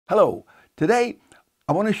Hello, today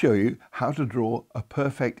I want to show you how to draw a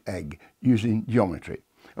perfect egg using geometry.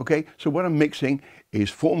 Okay, so what I'm mixing is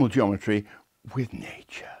formal geometry with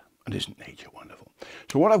nature. And isn't nature wonderful?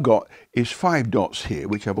 So what I've got is 5 dots here,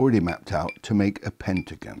 which I've already mapped out to make a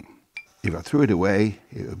pentagon. If I threw it away,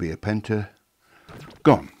 it would be a pentagon,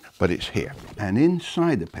 but it's here. And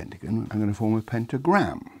inside the pentagon, I'm going to form a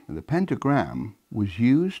pentagram. And the pentagram was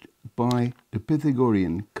used by the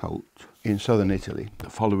Pythagorean cult in southern Italy, the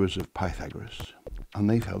followers of Pythagoras. And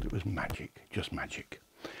they felt it was magic, just magic.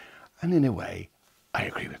 And in a way, I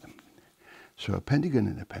agree with them. So a pentagon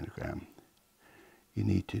and a pentagram, you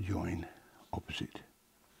need to join opposite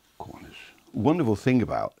corners. Wonderful thing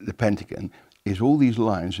about the pentagon is all these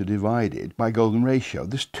lines are divided by golden ratio.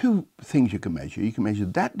 There's 2 things you can measure. You can measure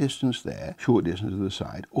that distance there, short distance to the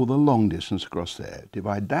side, or the long distance across there.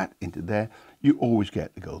 Divide that into there, you always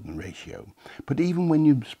get the golden ratio. But even when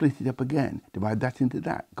you split it up again, divide that into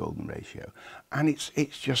that golden ratio. And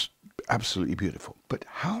it's just absolutely beautiful. But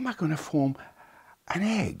how am I going to form an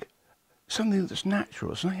egg? Something that's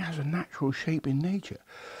natural, something that has a natural shape in nature.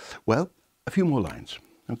 Well, a few more lines,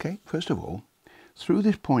 okay? First of all, through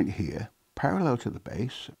this point here, parallel to the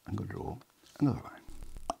base, I'm going to draw another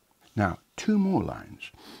line. Now, 2 more lines.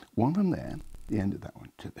 One from there, the end of that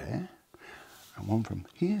one, to there, and one from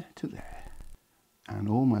here to there. And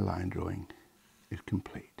all my line drawing is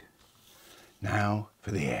complete. Now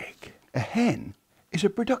for the egg. A hen is a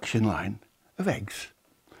production line of eggs.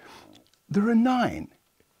 There are 9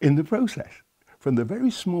 in the process, from the very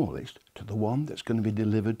smallest to the one that's going to be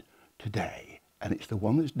delivered today. And it's the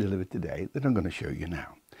one that's delivered today that I'm going to show you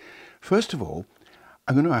now. First of all,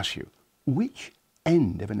 I'm going to ask you, which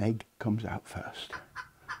end of an egg comes out first?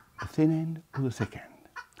 The thin end or the thick end?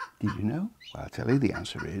 Did you know? Well, I'll tell you the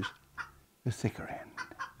answer is the thicker end.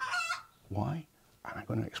 Why? And I'm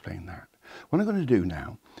going to explain that. What I'm going to do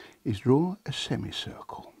now is draw a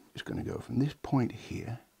semicircle. It's going to go from this point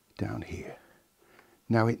here down here.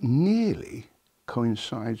 Now it nearly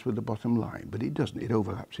coincides with the bottom line, but it doesn't. It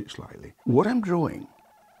overlaps it slightly. What I'm drawing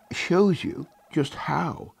shows you just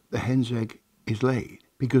how the hen's egg is laid,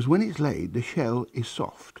 because when it's laid, the shell is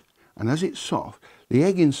soft. And as it's soft, the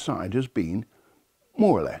egg inside has been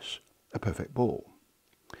more or less a perfect ball.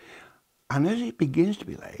 And as it begins to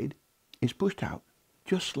be laid, it's pushed out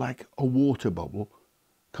just like a water bubble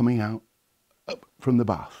coming out up from the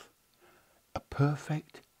bath. A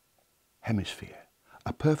perfect hemisphere.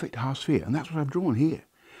 A perfect half sphere, and that's what I've drawn here,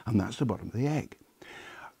 and that's the bottom of the egg.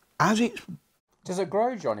 As it's... Does it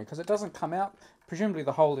grow, Johnny? Because it doesn't come out, presumably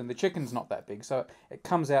the hole in the chicken's not that big, so it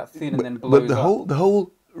comes out thin and then blows up. But the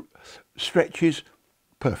hole stretches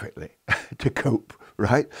perfectly to cope,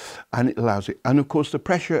 right? And it allows it, and of course the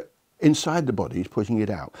pressure inside the body is pushing it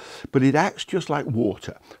out, but it acts just like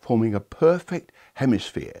water, forming a perfect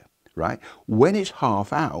hemisphere, right? When it's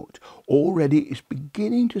half out, already it's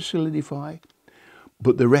beginning to solidify,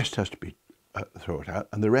 but the rest has to be thrown out,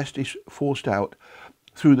 and the rest is forced out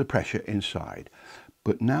through the pressure inside.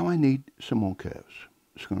 But now I need some more curves.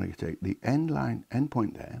 So I'm going to take the end line, end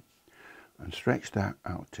point there, and stretch that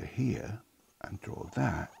out to here, and draw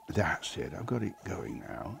that. That's it, I've got it going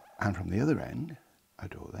now. And from the other end, I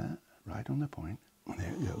draw that, right on the point, and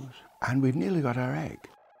there it goes. And we've nearly got our egg.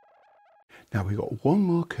 Now we've got one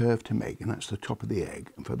more curve to make, and that's the top of the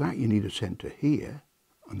egg. And for that you need a centre here,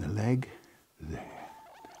 and the leg there.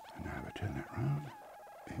 And now if I turn that round,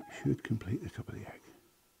 it should complete the top of the egg,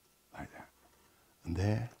 like that. And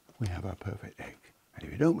there we have our perfect egg. And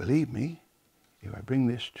if you don't believe me, if I bring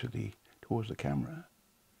this towards the camera.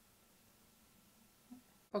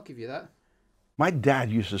 I'll give you that. My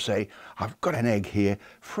dad used to say, I've got an egg here,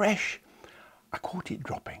 fresh. I caught it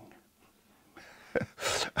dropping.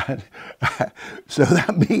 And, so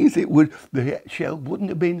that means the shell wouldn't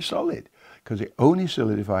have been solid, because it only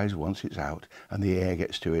solidifies once it's out and the air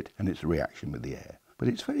gets to it, and it's a reaction with the air. But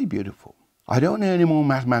it's very beautiful. I don't know any more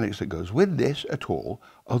mathematics that goes with this at all,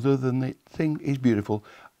 other than the thing is beautiful,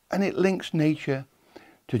 and it links nature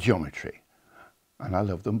to geometry. And I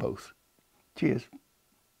love them both. Cheers.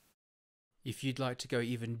 If you'd like to go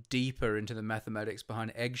even deeper into the mathematics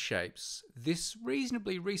behind egg shapes, this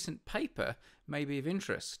reasonably recent paper may be of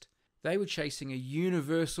interest. They were chasing a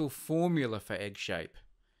universal formula for egg shape.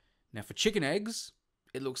 Now for chicken eggs,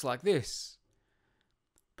 it looks like this.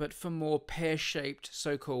 But for more pear-shaped,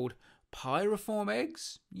 so-called pyriform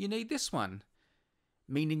eggs, you need this one.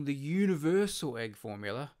 Meaning the universal egg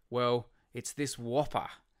formula, well, it's this whopper.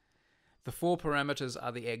 The 4 parameters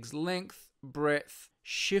are the egg's length, breadth,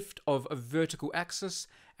 shift of a vertical axis,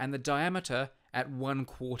 and the diameter at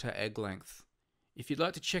 1/4 egg length. If you'd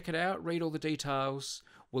like to check it out, read all the details,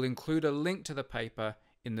 we'll include a link to the paper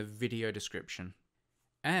in the video description.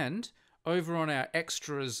 And over on our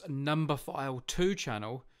Extras Numberphile 2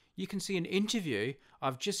 channel, you can see an interview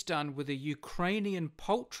I've just done with a Ukrainian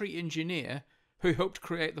poultry engineer who helped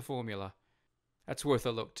create the formula. That's worth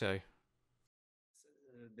a look too.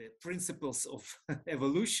 The principles of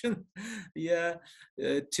evolution,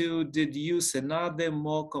 to deduce another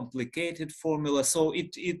more complicated formula. So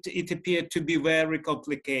it appeared to be very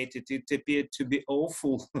complicated. It appeared to be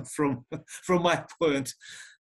awful from my point.